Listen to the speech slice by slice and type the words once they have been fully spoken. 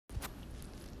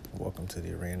Welcome to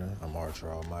the arena. I'm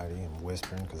Archer Almighty. I'm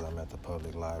whispering because I'm at the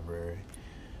public library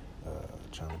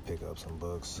trying to pick up some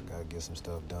books. Got to get some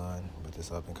stuff done. With this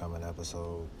up-and-coming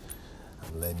episode,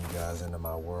 I'm letting you guys into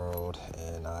my world,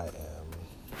 and I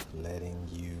am letting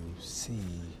you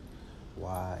see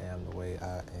why I am the way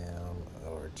I am,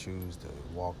 or choose to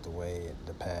walk the way,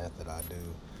 the path that I do.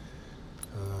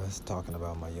 It's talking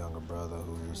about my younger brother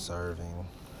who's serving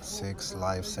 6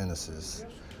 life sentences.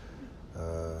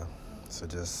 So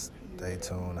just stay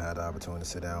tuned. I had the opportunity to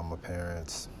sit down with my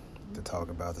parents to talk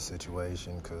about the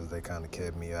situation because they kind of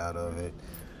kept me out of it.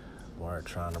 Weren't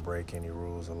trying to break any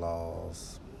rules or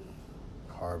laws.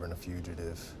 Harboring a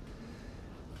fugitive.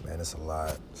 Man, it's a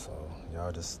lot. So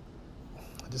y'all just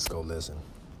go listen.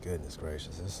 Goodness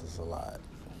gracious, this is a lot.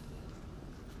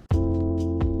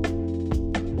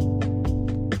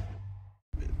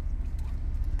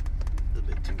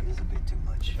 It's a bit too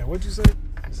much. And what'd you say?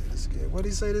 What did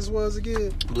he say this was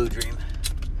again? Blue Dream.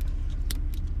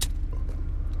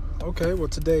 Okay, well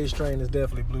today's strain is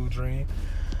definitely Blue Dream.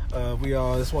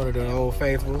 It's one of the old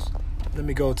faithfuls. Let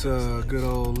me go to a good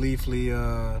old Leafly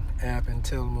app and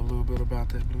tell them a little bit about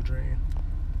that Blue Dream.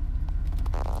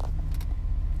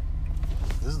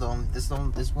 This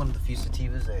is one of the few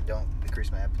sativas that don't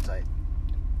decrease my appetite.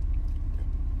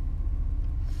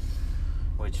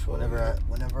 Which whenever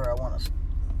I want to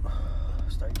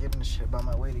start giving a shit about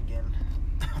my weight again,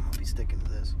 I'm gonna be sticking to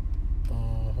this.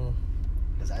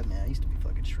 Cause I used to be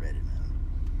fucking shredded, man.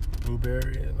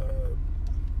 Blueberry and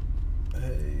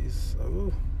haze.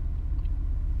 Ooh.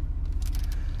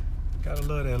 Gotta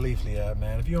love that Leafly app,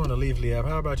 man. If you're on the Leafly app,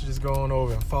 how about you just go on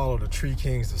over and follow the Tree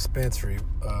Kings dispensary,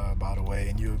 by the way,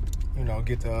 and you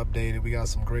get to update it. We got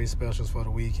some great specials for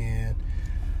the weekend.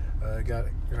 Got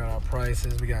our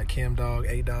prices. We got Chem Dog,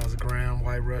 $8 a gram,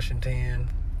 White Russian 10.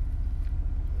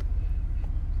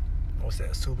 What's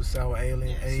that? Super Sour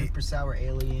Alien 8. Super Sour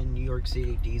Alien, New York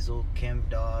City Diesel, Chem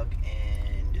Dog,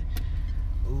 and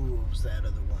what was that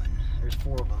other one? There's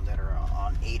 4 of them that are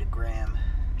on 8 a gram.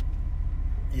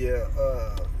 Yeah,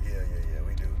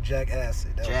 we do. Jack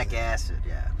Acid. Jack Acid,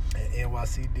 yeah. And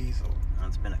NYC Diesel.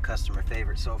 It's been a customer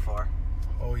favorite so far.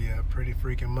 Oh yeah, pretty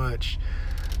freaking much.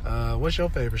 What's your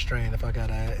favorite strain? If I can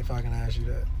ask you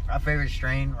that. My favorite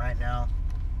strain right now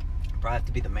probably have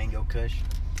to be the Mango Kush.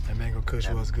 That Mango Kush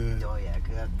was good. Oh yeah,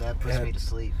 that puts me to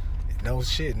sleep. No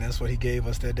shit, and that's what he gave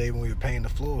us that day when we were painting the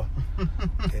floor.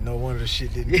 And no wonder the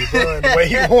shit didn't get done the way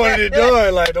he wanted it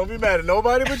done. Like, don't be mad at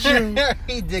nobody but you.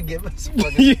 He did give us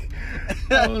fucking...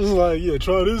 I was like, yeah,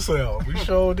 try this out. We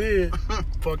sure did.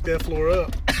 Fuck that floor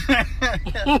up.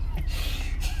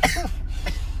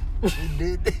 He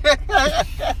did.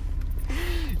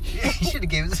 He should have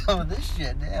gave us some of this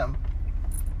shit, damn.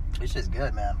 This shit's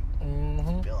good, man.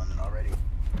 I'm feeling it already.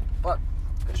 Fuck.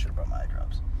 I should have brought my eye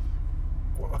drops.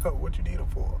 What you need them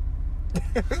for?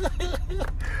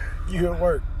 You at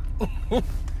work.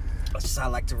 That's just how I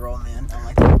like to roll, man. I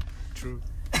like to... True.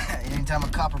 Anytime a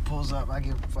copper pulls up, I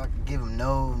give him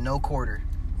no quarter.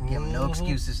 Give him no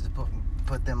excuses to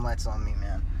put them lights on me,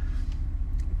 man.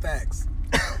 Facts.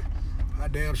 I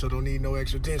damn sure don't need no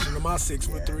extra attention to my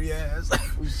 6'3" ass.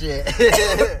 Shit.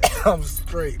 I'm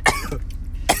straight.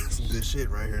 Some good shit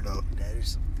right here, though. That is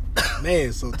some...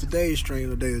 Man, so today's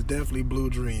strain of the day is definitely Blue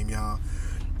Dream, y'all.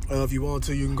 If you want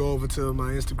to, you can go over to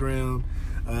my Instagram,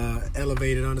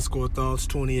 elevated_thoughts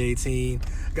 2018.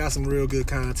 Got some real good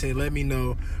content. Let me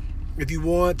know if you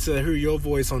want to hear your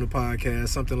voice on the podcast,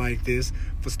 something like this.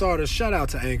 For starters, shout out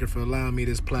to Anchor for allowing me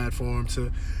this platform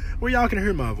where y'all can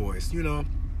hear my voice. You know,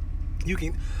 you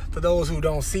can, for those who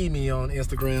don't see me on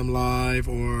Instagram Live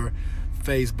or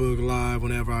Facebook Live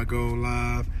whenever I go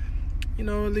live, you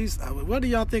know, at least, what do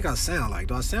y'all think I sound like?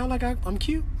 Do I sound like I'm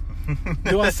cute?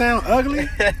 Do I sound ugly?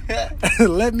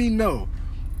 Let me know.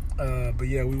 But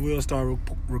yeah, we will start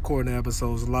recording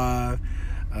episodes live.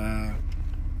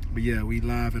 But yeah, we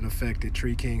live in effect at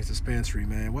Tree Kings Dispensary,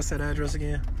 man. What's that address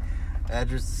again?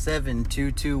 Address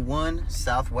 7221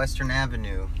 Southwestern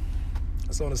Avenue.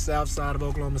 It's on the south side of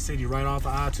Oklahoma City, right off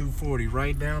of I-240,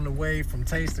 right down the way from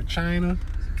Taste of China.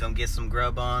 Come get some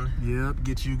grub on. Yep,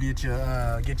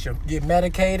 get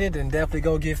medicated and definitely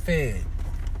go get fed.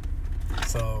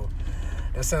 So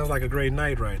that sounds like a great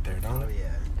night right there, don't it? Oh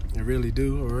yeah, it really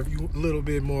do. Or if you a little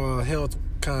bit more health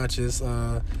conscious,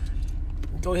 go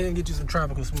ahead and get you some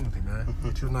tropical smoothie, man.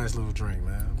 Get you a nice little drink,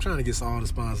 man. I'm trying to get all the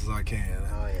sponsors I can.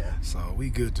 Oh yeah. So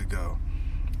we good to go.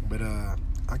 But I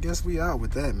guess we out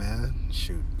with that, man.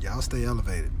 Shoot, y'all stay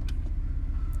elevated.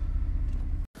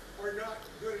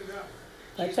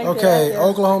 Okay,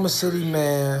 Oklahoma City,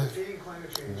 man.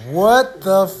 What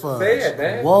the fuck?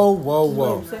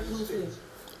 Whoa.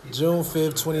 June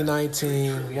 5th,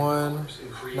 2019,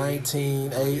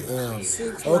 1:19 a.m.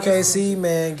 OKC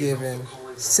man given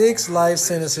 6 life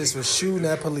sentences for shooting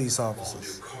at police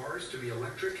officers.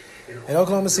 An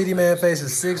Oklahoma City man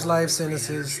faces 6 life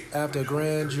sentences after a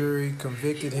grand jury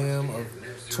convicted him of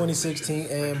 2016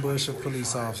 ambush of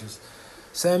police officers.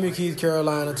 Samuel Keith,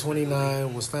 Carolina,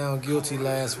 29, was found guilty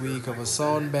last week of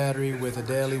assault and battery with a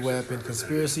deadly weapon,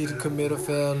 conspiracy to commit a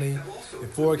felony, and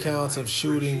 4 counts of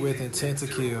shooting with intent to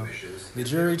kill. The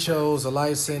jury chose a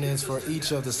life sentence for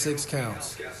each of the 6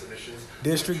 counts.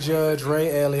 District Judge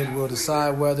Ray Elliott will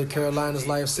decide whether Carolina's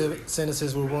life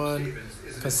sentences will run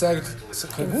consecutively.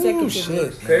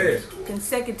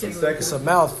 It's a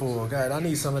mouthful. God, I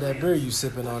need some of that beer you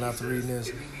sipping on after reading this.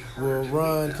 Will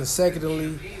run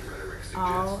consecutively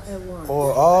all at once.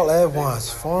 Or all at once.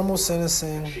 Formal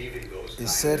sentencing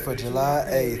is set for July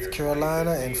 8th.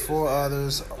 Carolina and 4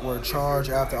 others were charged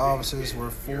after officers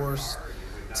were forced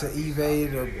to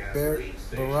evade a barrage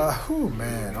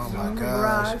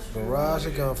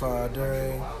of gunfire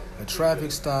during a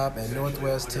traffic stop at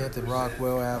Northwest 10th and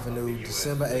Rockwell Avenue,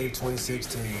 December 8,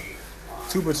 2016.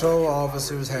 2 patrol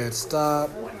officers had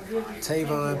stopped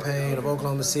Tavon Payne of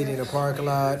Oklahoma City in a parking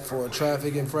lot for a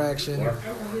traffic infraction.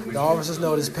 The officers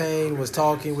noticed Payne was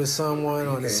talking with someone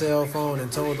on his cell phone and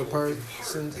told the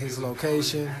person his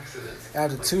location.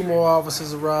 After 2 more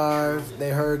officers arrived, they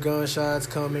heard gunshots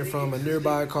coming from a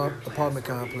nearby apartment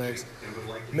complex.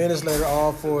 Minutes later,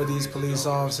 all 4 of these police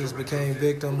officers became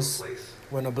victims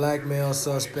when a black male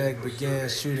suspect began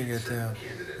shooting at them.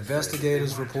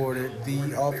 Investigators reported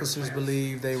the officers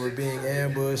believed they were being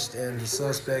ambushed and the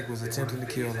suspect was attempting to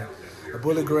kill them. A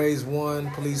bullet grazed one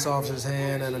police officer's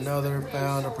hand and another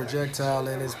found a projectile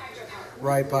in his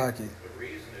right pocket.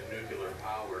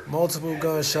 Multiple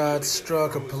gunshots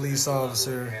struck a police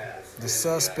officer. The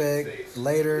suspect,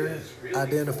 later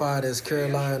identified as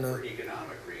Carolina,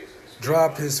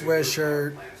 dropped his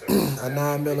sweatshirt, a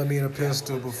 9mm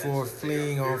pistol, before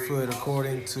fleeing on foot,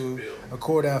 according to a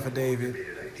court affidavit.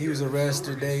 He was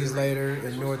arrested days later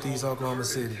in northeast Oklahoma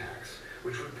City.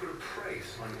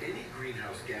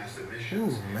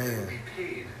 Ooh, man.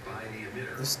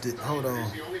 Hold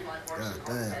on. God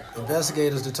damn.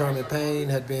 Investigators determined Payne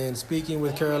had been speaking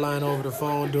with Carolina over the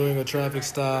phone during a traffic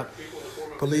stop.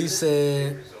 Police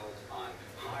said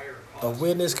a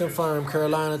witness confirmed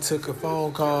Carolina took a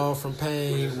phone call from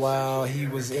Payne while he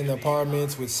was in the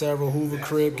apartments with several Hoover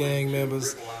Crip gang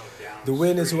members. The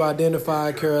witness, who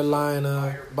identified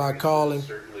Carolina by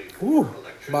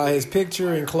his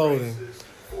picture and clothing,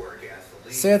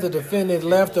 said the defendant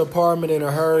left the apartment in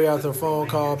a hurry after a phone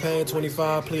call. Payne,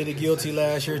 25, pleaded guilty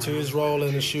last year to his role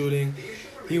in the shooting.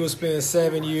 He will spend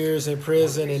 7 years in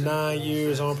prison and 9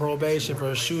 years on probation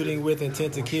for shooting with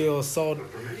intent to kill, assault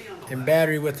and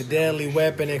battery with a deadly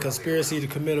weapon, and conspiracy to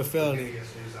commit a felony.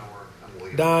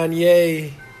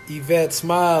 Danye Yvette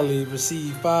Smiley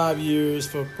received 5 years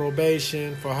for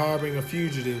probation for harboring a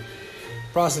fugitive.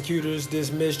 Prosecutors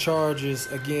dismissed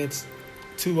charges against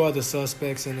 2 other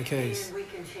suspects in the case. We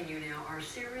continue now our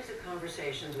series of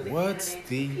conversations with What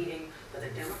the the for the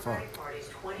Democratic Party's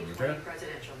 2020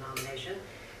 presidential nomination.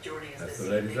 Joining us That's this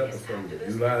the latest evening is episode.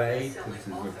 activist July the and 8th, best-selling this is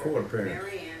a author court appearance.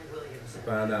 Marianne Williamson. To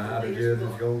find out how the Her judge is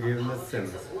latest going to book, give him the Politics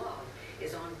sentence. of Love,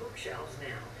 is on bookshelves now.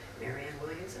 Marianne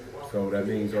Williamson, welcome. So that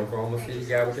means Oklahoma City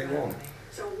got what they wanted.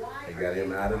 So why They got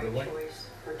him are out of you the way. choice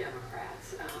for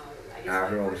Democrats? I guess Out my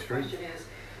here on the first street. question is,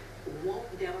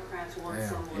 won't Democrats want Damn,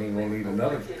 someone he ain't gonna with leave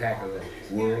another elected pack of office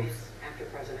wolves. experience after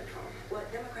President Trump? What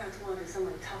Democrats want is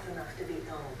someone tough enough to beat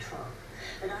Donald Trump.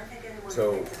 And I think anyone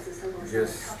So, who thinks it's as simple as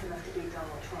just- someone tough enough to beat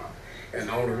Donald Trump And is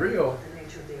on the ignorant real- of the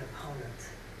nature of the opponent.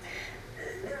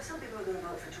 There are some people who are going to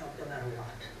vote for Trump no matter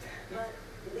what. But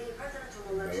the presidential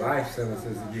election life is sentence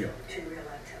not is a enough gift. to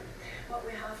re-elect him. What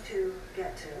we have to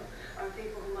get to are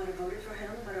people who might have voted for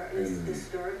him but are at least And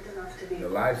disturbed enough to be the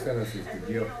life voted. sentence is And the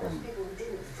we gift know those from- people who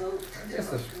didn't vote to Yes,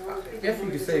 vote. it's- We know those I people guess who you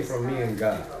could just say from me and decided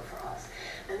God. to vote for us.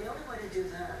 And the only way to do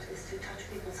that is to touch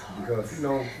people's hearts. Because, you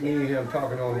know, me and him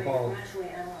talking on the phone, Rationally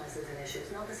analyzes an issue.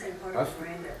 It's not the same part I, of the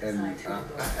brain that and decides who to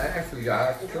vote for. actually,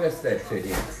 I stressed that to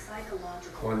him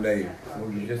one day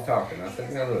when we were just talking. I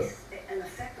said, now look,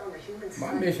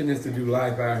 my mission is to do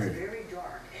life out here. Very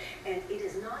dark, and it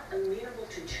is not amenable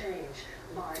to change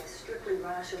by strictly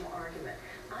rational argument.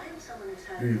 I am someone who's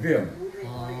had Do you feel me? moving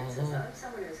audiences. I'm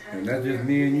someone who's had And that's just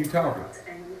me and you talking.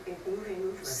 and moving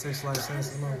movements. 6 life I have a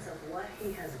sentences, man. sense of what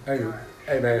he has Hey, done.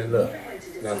 hey man, look. Even when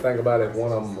to Now deceive think about it. the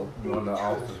One of masses. the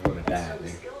officers would have So died. the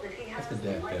Man. skill that he That's has, the the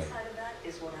death light penalty. side of that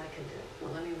is what I can do.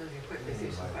 Well, let me move you quickly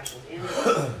through some questions. In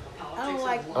I don't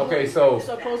like. Okay, so- It's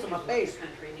so close to my face.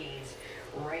 Country needs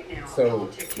right now. So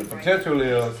Politics the right potential now.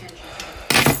 is Attention.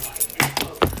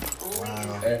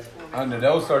 Under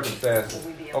those circumstances,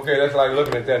 okay, that's like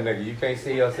looking at that nigga. You can't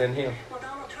see us in him.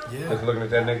 Yeah. Just looking at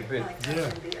that nigga picture.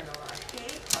 Yeah.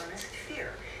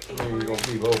 Maybe you gonna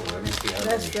keep open. Let me see how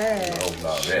That's bad. open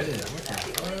all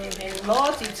that. And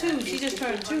loyalty too. She just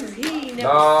turned 2. He ain't never.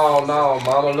 No,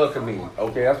 mama, look at me.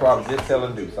 Okay, that's what I was just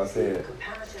telling Deuce. I said,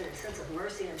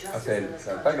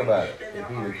 think about it. If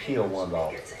he had killed one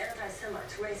dog.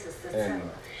 And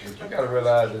but you gotta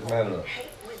realize this, man, look.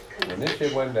 When this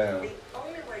shit went down,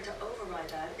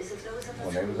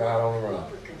 when they was out on the run,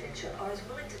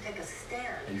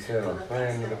 he said, I'm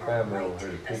praying to the family over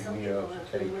here to pick me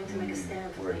up to take me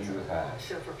where he was hiding.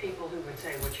 So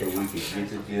we could get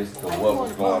the gist of what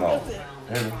was going on.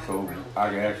 So I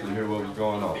could actually hear what was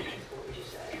going on.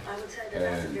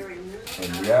 And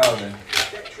in reality,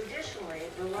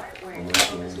 when we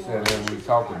sat there and we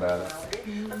talked about it,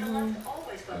 and kind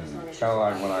of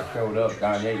like when I showed up,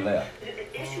 Kanye left.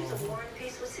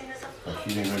 But she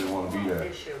didn't really want to be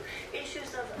there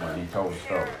when he told the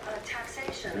story.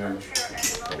 So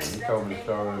when he told me the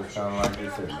story, it was kind of like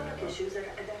this here, man.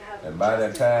 And by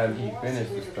that time he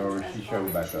finished the story, she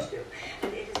showed back up.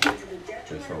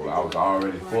 And so I was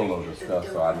already full of the stuff,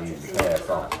 so I needed to pass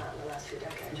on.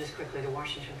 Just quickly, the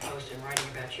Washington Post, in writing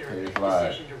about your Right.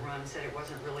 decision to run, said it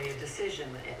wasn't really a decision.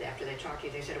 After they talked to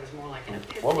you, they said it was more like an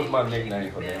epiphany. What was my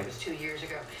nickname for It that? was 2 years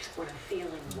ago when a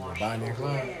feeling washed Bonnie and over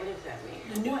Clyde. you. What does that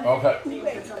mean? Okay.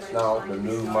 No, the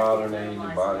new modern age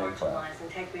of Bonnie and Clyde.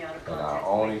 And I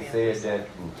only said that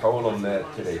and told them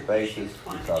that to their faces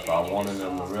because I wanted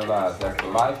them to realize that's the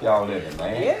life y'all living,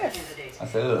 man. Yes. I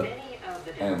said, look,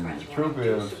 and the truth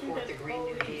is,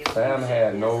 Sam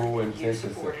had no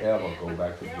intentions to ever go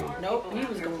back to jail. Nope. He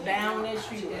was going down that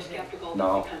street.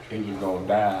 No, he was going to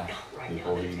die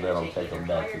before he let them take him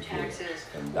back to jail.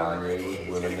 And Danye was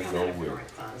willing to go with it.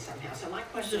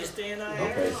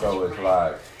 Okay, so it's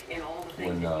like,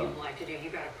 when,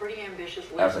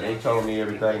 after they told me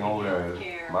everything over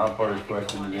there, my first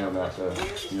question to them after,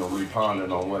 me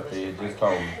pondering on what they had just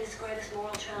told me,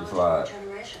 it's like,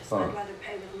 son,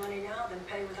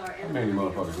 how many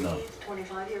motherfuckers know?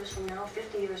 25 years from now,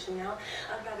 50 years from now,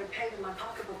 I'd rather pay with my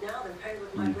pocketbook now than pay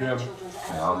with my You feel me? grandchildren's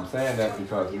Now, I'm saying that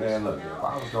because, man, look, if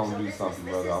I was going to do something,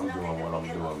 brother, I'm doing what I'm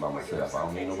doing by myself. I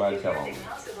don't need nobody telling me.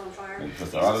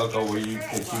 Because if I look over you,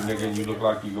 at you, nigga, and you look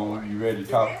like you ready to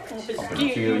talk, I'm going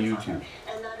to kill you, too.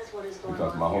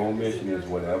 Because my whole mission is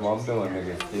whatever I'm doing, nigga,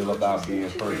 it's still about being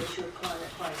free.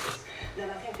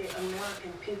 And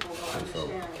so,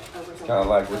 it's kind of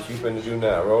like what you finna do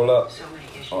now. Roll up.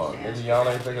 Nigga, y'all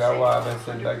ain't figured out why I've been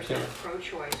sitting back chilling.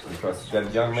 Because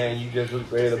that young man you just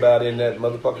read about in that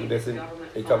motherfucker that's in,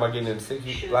 they talking about getting in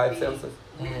 6 life sentences.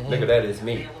 Nigga, that is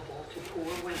me.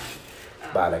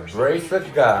 By the grace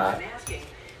of God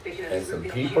and some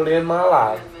people in my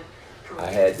life, I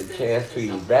had the chance to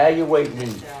evaluate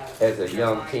me as a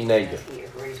young teenager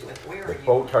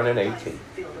before turning 18.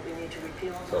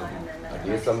 So I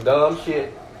did some dumb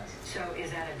shit. So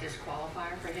is that a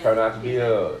disqualifier for him? Turned out to be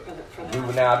a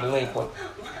juvenile delinquent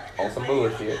on some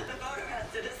bullshit.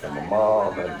 And my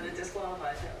mom and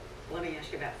let me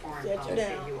ask you about foreign policy.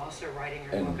 You also writing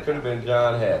your and book could have about been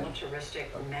John Haddon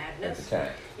militaristic at madness. the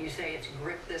time. You say it's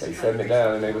gripped this They country set me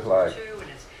down and they was like, and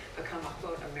it's become a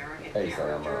quote American hey,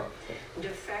 Sam, character.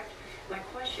 Defect. My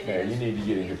question man, is, you need to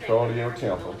get in do you control think of your American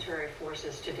temple. military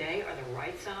forces today are the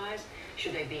right size?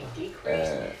 Should they be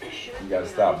decreased? Should You gotta the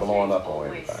stop United blowing States up on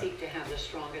always everything. seek to have the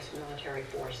strongest military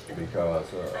force in the Because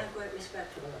I have great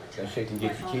respect for the military. that shit can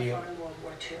get you My killed. father fought in World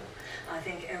War II. I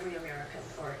think every American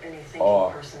or any thinking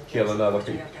Or person killing other thinks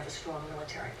we people. have to have a strong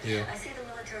military. Yeah. I see the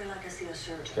military like I see a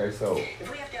surgeon. Okay, so,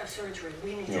 If we have to have surgery,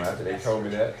 we need to have after the they best told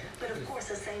me surgeon. that, But of course,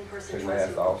 the same person took my tries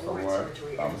ass to off avoid somewhere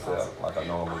surgery by if myself, possible. like I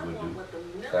normally I would want do. what the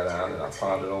Sat down military and I would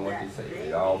pondered say on what that they said. they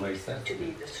It all need makes sense to to be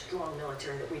me. the strong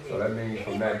military that we need. So that means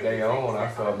from that day on, I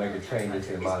started making changes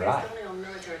in my life.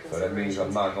 So that means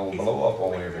I'm not gonna blow up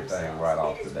on everything right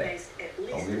off the bat.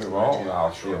 Don't get me wrong,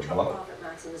 I'll still blow.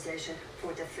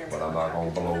 But I'm not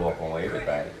gonna blow up on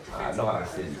everything. I know how to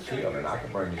sit and chill, and I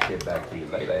can bring the shit back to you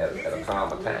later at a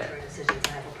calmer time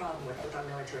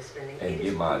and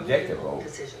get my objective over.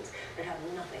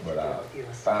 But I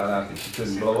found out that you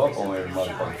couldn't blow up on every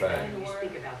motherfucking thing. You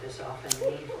speak about this often,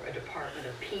 the need for a Department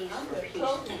of Peace, for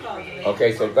peace to create.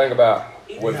 Okay, so think about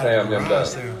what Sam them done.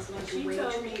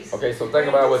 Okay, so think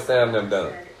about what Sam them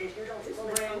done.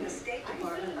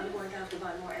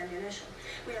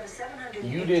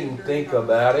 You didn't think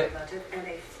about it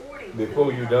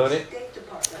before you done it.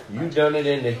 You done it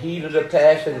in the heat of the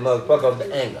passion, motherfucker, of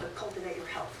the anger.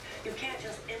 You can't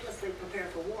just endlessly prepare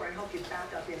for war and hope you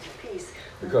back up into peace.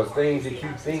 Because things that you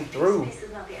think through, Peace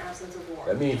is not the absence of war.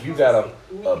 That means you got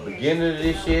a beginning of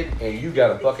this shit and you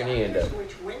got a fucking end of it.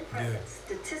 Which win presidents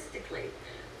statistically.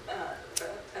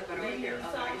 But aren't there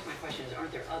other, I guess my question is,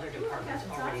 aren't there other departments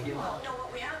already doing Well, no,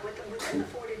 what we have within the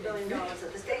 $40 billion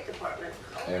of the State Department.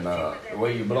 And the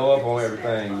way you blow up on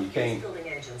everything, you can't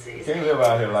live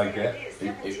out here like that.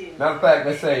 Matter of fact,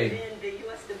 let's say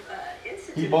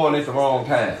he born at the wrong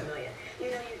time.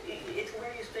 It's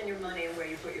where you spend your money and where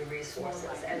you put your resources.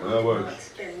 And In other words,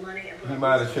 spend money and he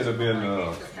might have should have been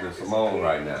the Simone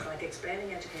right now. like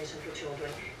expanding education for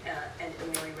children and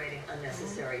ameliorating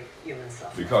unnecessary human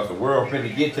suffering. Because the world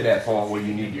finna get to that point where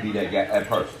you need to be that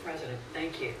person. President?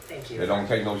 Thank you. Thank you. That don't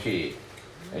take no shit.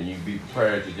 And you be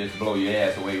prepared to just blow your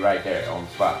ass away right there on the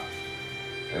spot.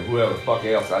 And whoever the fuck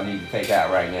else I need to take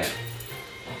out right now.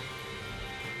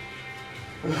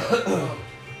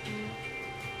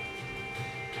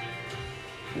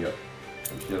 Yep.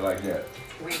 Some shit like that.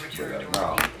 We return But, to no.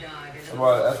 our deep dive into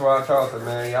That's why I told you,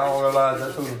 man, y'all don't realize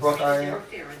that's who the fuck I am?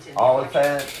 All the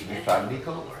time, you just try to be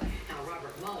cool. How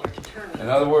Robert Mueller determined In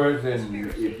other words, and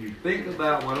if you think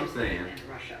about what I'm saying,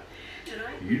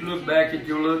 you look back at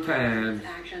your little time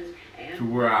to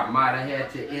where I might have had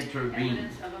to intervene.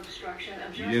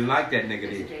 You didn't like that nigga,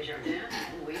 did you?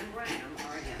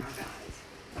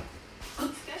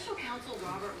 Special counsel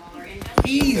Robert Mueller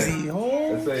Easy,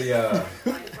 home. Let's say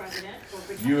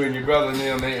you and your brother and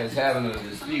them is having a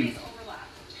dispute,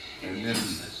 and then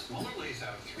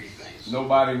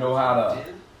nobody know how to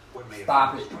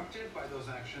stop it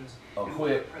or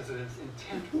quit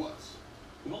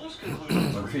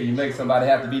until you make somebody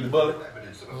have to be the bully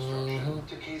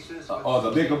or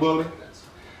the bigger bully.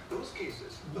 Those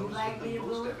cases, those with the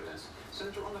most evidence,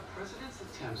 center on the president's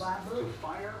attempts to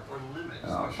fire or limit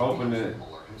I was hoping that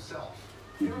Mueller himself.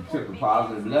 if you took the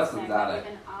positive lessons out of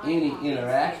any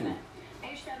interaction,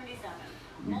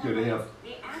 you could have helped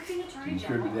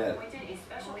contribute that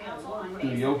to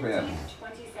your family.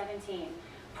 2017,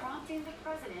 prompting the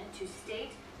president to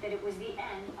state that it was the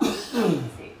end of his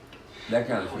presidency. That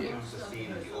kind of shit. Was the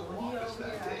scene in the Oval Office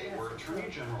that day where Attorney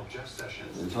General Jeff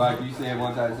Sessions It's like you said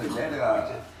one time, you said,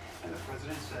 that and the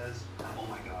president says, "Oh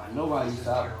my God, nobody this is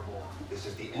stop terrible. This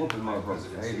is the end whooping of my motherfuckers.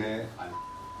 presidency." Hey, man.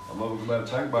 A motherfucker better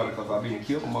think about it because I been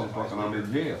killed a motherfucker and I'm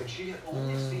in jail. But she had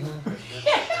only seen the president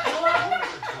one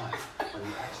other time when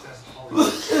he accessed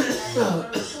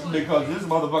Hollywood. Because this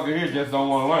motherfucker here just don't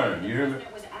want to learn. You hear me?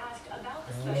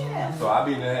 So I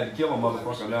been there had to kill a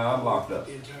motherfucker. Now I'm locked up.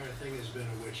 The entire thing has been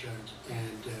a witch hunt,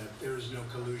 and there is no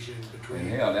collusion between. And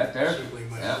hell, that's there. simply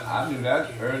my Yeah, son I knew and that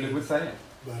the early campaign. with Sam.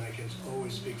 But I can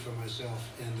always speak for myself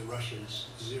and the Russians,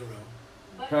 zero.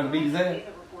 Trying to beat his ass.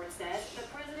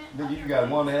 Nigga, you got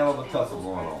one hell of a tussle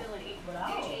going on.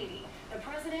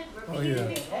 Oh yeah.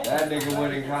 That nigga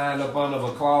went and climbed up under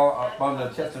a claw, up under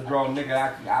a chest of draw.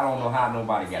 Nigga, I don't know how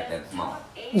nobody got that small.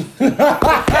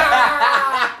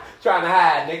 Trying to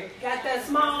hide, nigga. Got that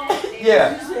small?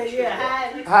 Yeah. You said,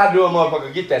 yeah. How do a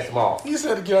motherfucker get that small? You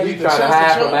said the girl You need the trying to chest hide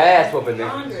to from the drop. ass whooping,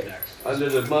 nigga. Under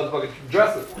the motherfucking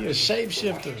dresser. You a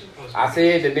shapeshifter. I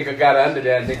said the nigga got under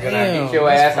there. Nigga, gonna Damn, get your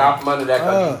that's ass out from under there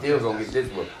because fuck. he still gonna get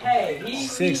this one. Hey, he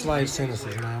 6 life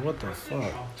sentences, man. What the fuck?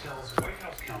 Tells White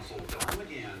House counsel Don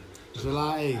McGahn,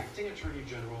 July 8th. acting Attorney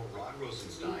General Rod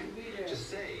Rosenstein, to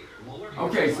say Mueller.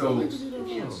 Okay, so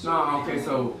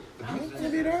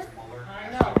I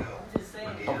know. Just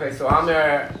saying. okay, so I'm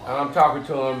there and I'm talking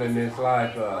to him and it's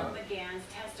like, McGann's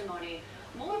testimony.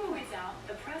 Mueller points out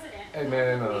the president. hey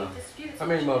man, how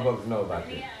many motherfuckers know about In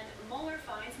the this? end, Mueller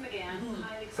finds McGann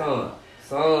highly Son.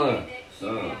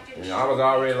 credible. And I was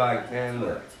already like, man,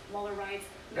 look. Mueller writes,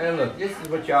 Man, look, this is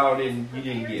what y'all didn't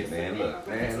get, man. Look,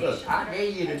 I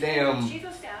gave you the damn. Chief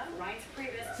of Staff writes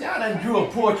previous. See, I done drew a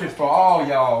portrait for all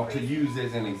y'all to use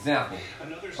as an example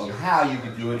of how you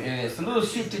can do it, and it's a little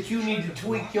shit that you need to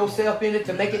tweak yourself in it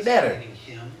to make it better.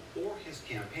 Him or his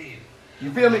campaign.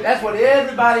 You feel me? That's what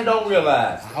everybody don't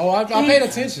realize. Oh, I paid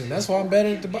attention. That's why I'm better.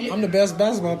 I'm the best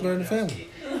basketball player in the family.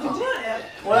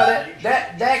 Well,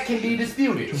 that can be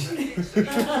disputed.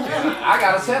 I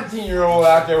got a 17-year-old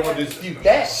out there will dispute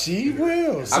that. She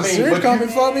will. I mean, Sincere but coming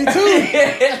for me too.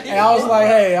 And I was like,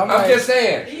 hey, I'm like, just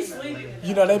saying. He's sleeping.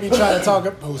 you know, they be trying to talk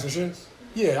up. Oh, Sincere?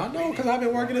 Yeah, I know, because I've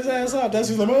been working his ass off. That's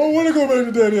she's like, oh, I want to go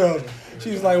back to daddy house.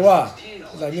 She was like, why?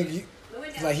 He's like, nigga,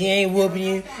 he's like, he ain't whooping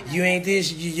you. You ain't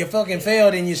this. You fucking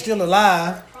failed and you're still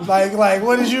alive. Like,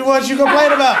 what you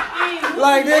complain about?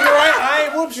 Like, nigga, I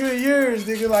ain't whooped you in years,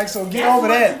 nigga. Like, so get over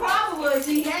that. The problem was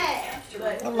he had.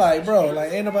 But I'm like, bro,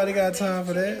 like, ain't nobody got time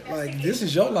for that. Like, this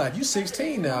is your life. You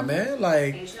 16 now, man.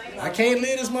 Like, I can't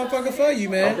live this motherfucker for you,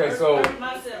 man. Okay, so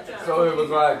it was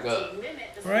like,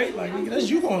 Right? Like, nigga, that's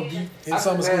you gonna be in I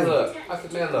summer said, man, school. look. I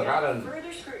said, man, look. I done.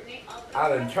 Further scrutiny of I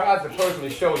done tried to personally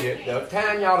show you. The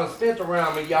time y'all done spent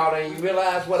around me, y'all didn't even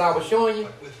realize what I was showing you.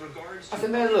 I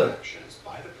said, man, look,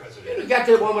 you got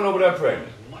that woman over there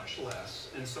pregnant. Much less,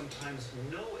 and sometimes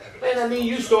no evidence. Man, I mean,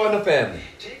 you starting a family.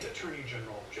 Take Attorney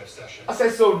General Jeff Sessions. I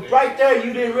said, so right there,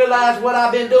 you didn't realize what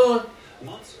I've been doing?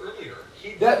 Months earlier,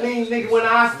 That means, nigga, when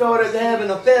I started having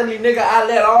a family, nigga, I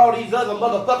let all these other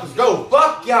motherfuckers go.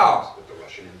 Fuck y'all.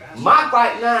 My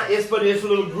fight now is for this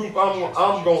little group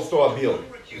I'm going to start building.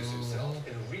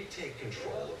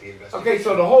 Okay,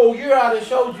 so the whole year I done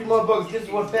showed you motherfuckers this is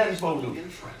what families supposed to do.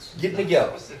 Getting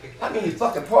together. How many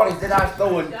fucking parties did I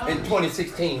throw in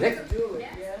 2016, nigga?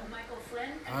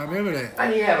 I remember that. I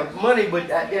didn't have money, but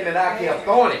then I kept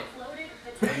throwing it.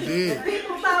 You did.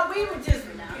 People thought we were just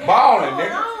Balling,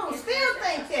 nigga. on. Still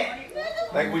think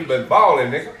that. Think we been balling,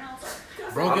 nigga.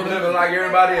 Broken I'm living like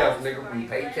everybody else, nigga, from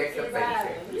paycheck to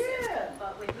paycheck. Yeah.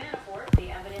 But with Manafort,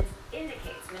 the evidence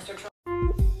indicates Mr. Trump.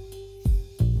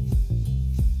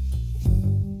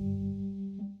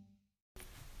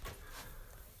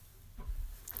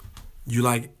 You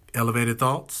like elevated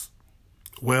thoughts?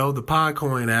 Well, the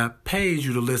Podcoin app pays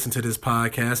you to listen to this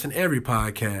podcast and every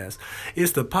podcast.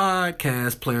 It's the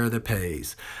podcast player that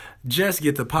pays. Just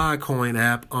get the Podcoin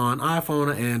app on iPhone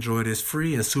or Android. It's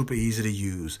free and super easy to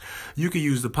use. You can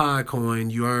use the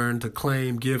Podcoin you earn to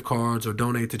claim gift cards or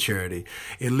donate to charity.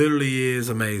 It literally is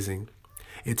amazing.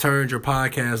 It turns your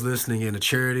podcast listening into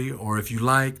charity, or if you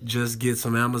like, just get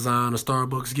some Amazon or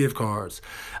Starbucks gift cards.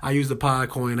 I use the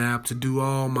Podcoin app to do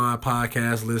all my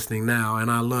podcast listening now,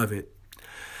 and I love it.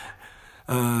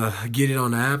 Get it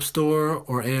on the App Store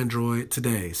or Android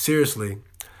today. Seriously,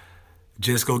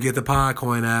 just go get the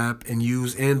Podcoin app and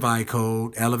use invite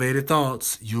code Elevated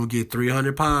Thoughts. You'll get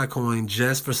 300 Podcoin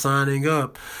just for signing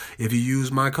up. If you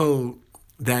use my code,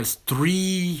 that's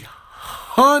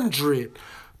 300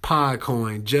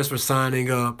 Podcoin just for signing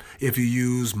up if you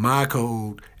use my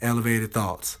code Elevated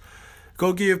Thoughts.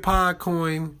 Go give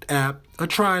Podcoin app a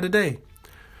try today.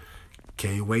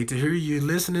 Can't wait to hear you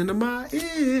listening to my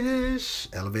ish.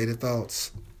 Elevated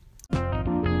Thoughts.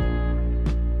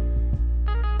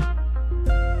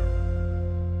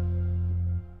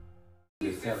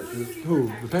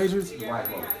 Who? The Patriots? The white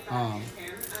folks.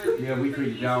 Yeah, we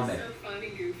treated y'all bad.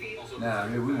 Now,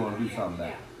 here we want to do something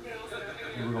back.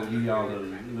 And we're going to give y'all a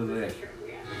little extra.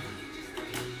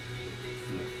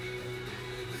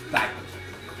 Stipend.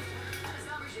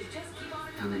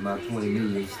 This is my 20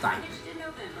 million stipend.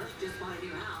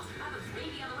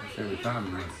 Every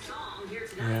time, man.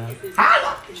 Yeah.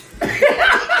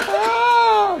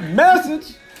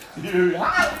 Message.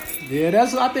 Yeah,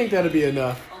 that's. I think that'll be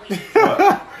enough.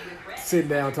 Sitting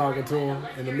down talking to him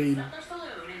in the meeting.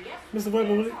 Mr.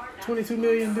 Weber, will 22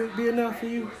 million be enough for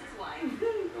you?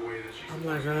 I'm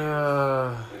like,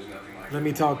 let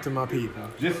me talk to my people.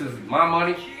 This is my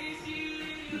money.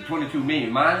 The 22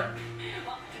 million mine.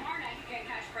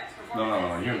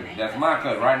 No. Hear me. That's my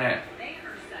cut right now.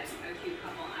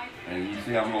 And you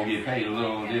see, I'm gonna get paid a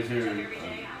little on this here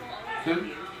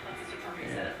too.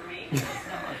 Yeah.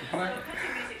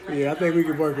 Yeah, I think we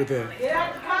can work with that. Get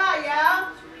out the car, y'all.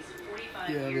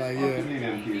 Yeah, I'm like, Leave yeah.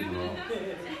 them kids alone.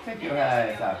 Take your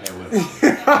ass out there with them.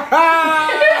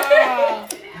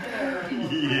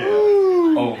 Yeah.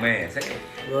 Oh man, say it.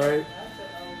 Right?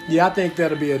 Yeah, I think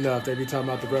that'll be enough. They be talking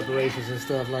about the reparations and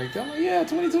stuff like that. I'm like, yeah,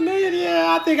 22 million.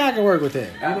 Yeah, I think I can work with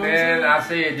that. You know what I'm saying? I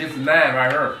said this is mine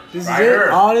right here. This right is it? here.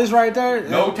 All this right there?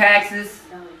 No taxes.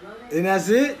 And that's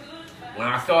it? When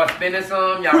I start spending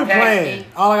some, y'all Quit tax playing. me.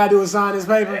 All I gotta do is sign this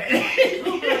paper.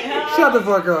 Shut the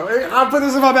fuck up. I'll put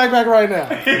this in my backpack right now.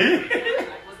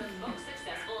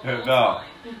 No,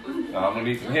 I'm gonna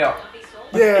need some help.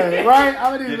 Yeah, right?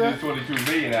 I'm gonna need Get that. this 22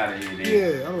 million out of here, then.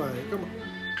 Yeah, I'm like, come on.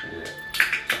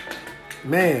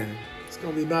 Man, it's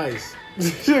gonna be nice.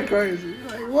 Shit crazy.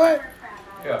 Like, what?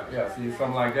 Yeah, see,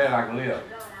 something like that I can live.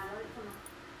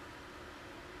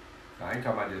 I ain't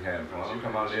talking about just having fun, I'm talking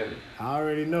about living. I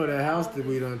already know that house that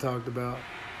we done talked about.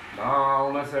 No, I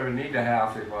don't necessarily need the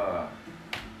house if,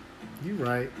 You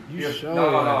right. You if sure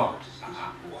no. right.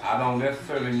 I don't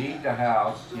necessarily need the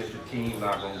house if the team's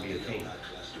not gonna be a team.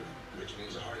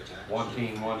 One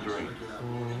team, one dream.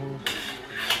 Mm-hmm.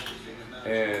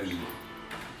 And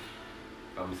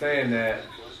I'm saying that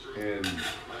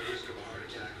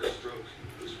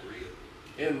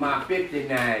in my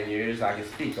 59 years, I can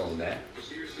speak on that.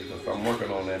 Because I'm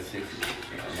working on that 60. No,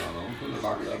 I'm putting it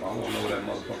back up. I don't know where that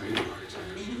motherfucker is.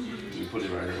 You put it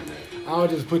right here. I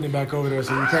was just putting it back over there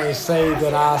so you can't say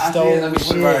that I stole Let me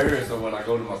put it right shit. here so when I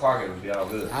go to my pocket, it'll be all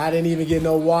good. I didn't even get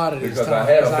no water this Because time I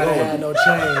had a because I blue didn't one. have no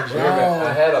change. I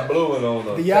had a blue one on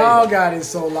the Y'all table. got it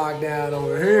so locked down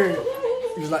over here.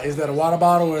 He was like, is that a water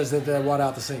bottle or is that water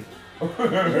out the sink?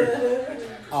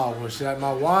 Oh, well, shit,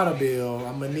 my water bill,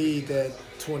 I'm going to need that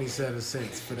 27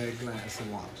 cents for that glass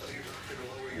of water.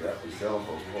 You have to sell them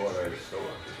for water at the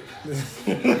store.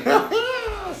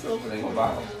 Ain't gonna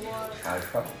buy them. Nice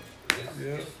couple.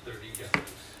 Yeah.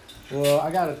 Well,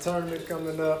 I got a tournament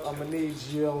coming up. I'm going to need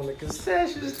you on the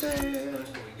concession stand.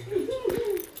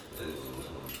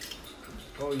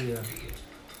 Oh, yeah.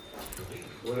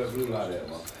 What that blue light at,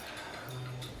 man?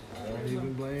 Don't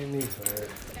even blame me for that.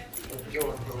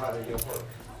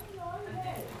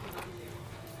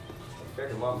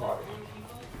 Checking my pocket.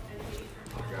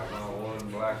 Got my one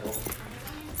black one.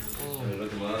 And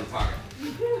look at my other pocket.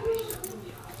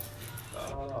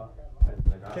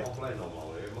 I don't play no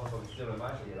more. Every motherfucker's still in my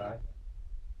shit, right?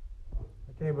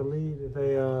 I can't believe that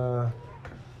they,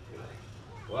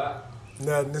 What?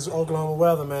 Nothing. This is Oklahoma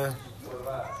weather, man. What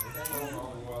about it? This ain't no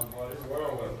weather. It's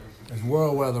world weather. It's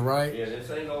world weather, right? Yeah, this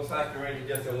ain't no saturated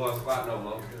just in one spot no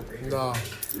more. No.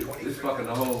 This fucking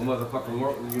the whole motherfucking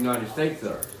world in the United States,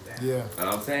 sir. Yeah. And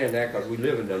I'm saying that because we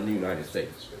live in the United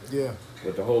States. Yeah.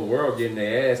 But the whole world getting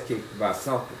their ass kicked by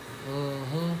something.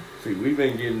 Mm-hmm. See, we've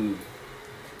been getting.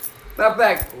 Matter of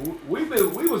fact, we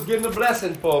was getting a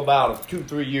blessing for about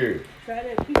 2-3 years. Try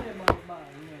that peanut butter bar.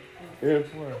 Yeah.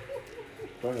 Where?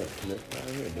 Right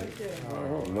here. I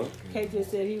don't know. Kate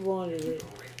just said he wanted it.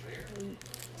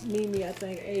 Mimi, I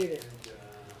think, ate it.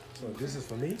 So this is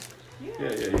for me?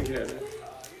 Yeah, you can have that.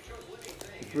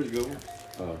 It's pretty good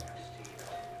one.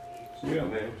 Yeah,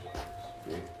 man.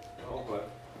 Yeah. Okay.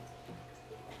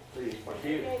 See, my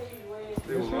kids.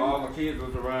 See, when all my kids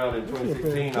was around in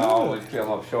 2016, I always came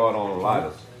up short on the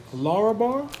lighters. Laura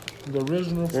bar? The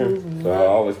original food from So I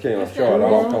always came up short. I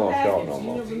don't come up short no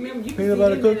more. Peanut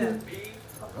butter cookie?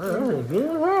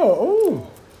 Oh.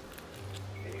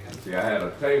 See, I had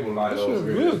a table light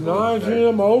over here. This is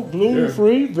non-GMO,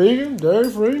 gluten-free, vegan,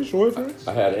 dairy-free, soy-free.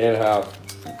 I had an in-house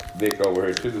Vic over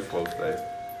here too, supposed to say.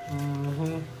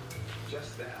 Mm-hmm.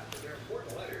 Just that. There are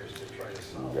important letters to try to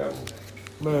solve. You got one.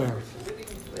 Man.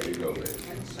 There you go, baby.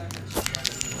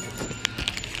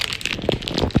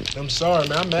 I'm sorry,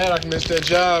 man. I'm mad I missed that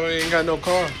job. I ain't got no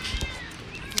car.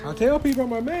 I tell people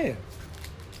I'm a man.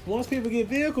 Once people get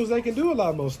vehicles, they can do a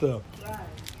lot more stuff.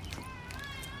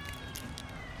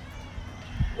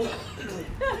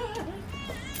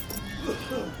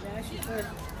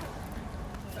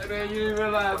 Hey man, you didn't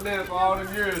realize that for all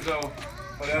them years though.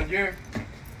 For that year,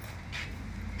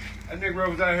 that nigga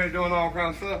was out here doing all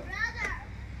kinds of stuff.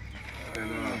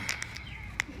 And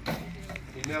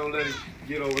he never let it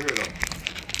get over here though.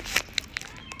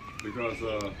 Because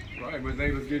right when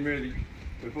they was getting ready,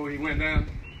 before he went down,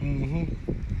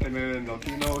 hey man, don't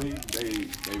you know they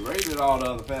raided all the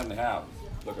other family houses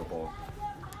looking for him.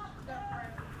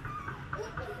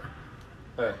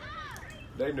 Hey,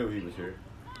 they knew he was here.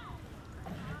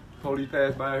 Police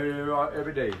passed by here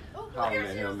every day, hollering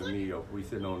at him and me. We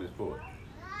sitting on this porch.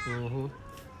 So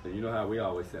you know how we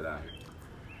always sit out here.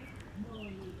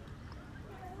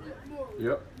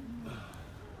 Yep.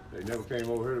 They never came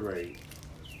over here to raid.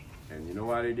 And you know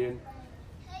why they didn't?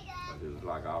 Because it was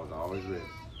like I was always ready.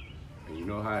 And you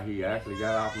know how he actually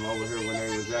got out from over here when they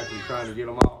was actually trying to get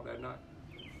him out that night?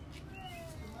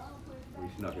 We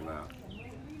snuck him out.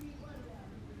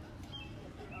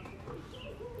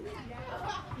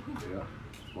 Yeah,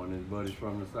 one of his buddies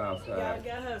from the south side. Yeah, I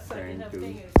got her sucking her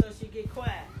fingers so she get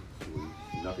quiet. We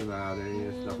snuck him out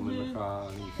there, snuck him in the car,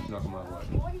 and he snuck him out.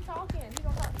 What are you talking? He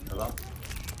don't talk to you. Hello?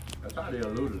 That's how they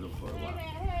eluded him for a while.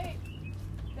 Hey,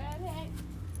 Dad, hey.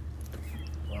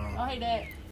 Wow. Oh, hey, Dad.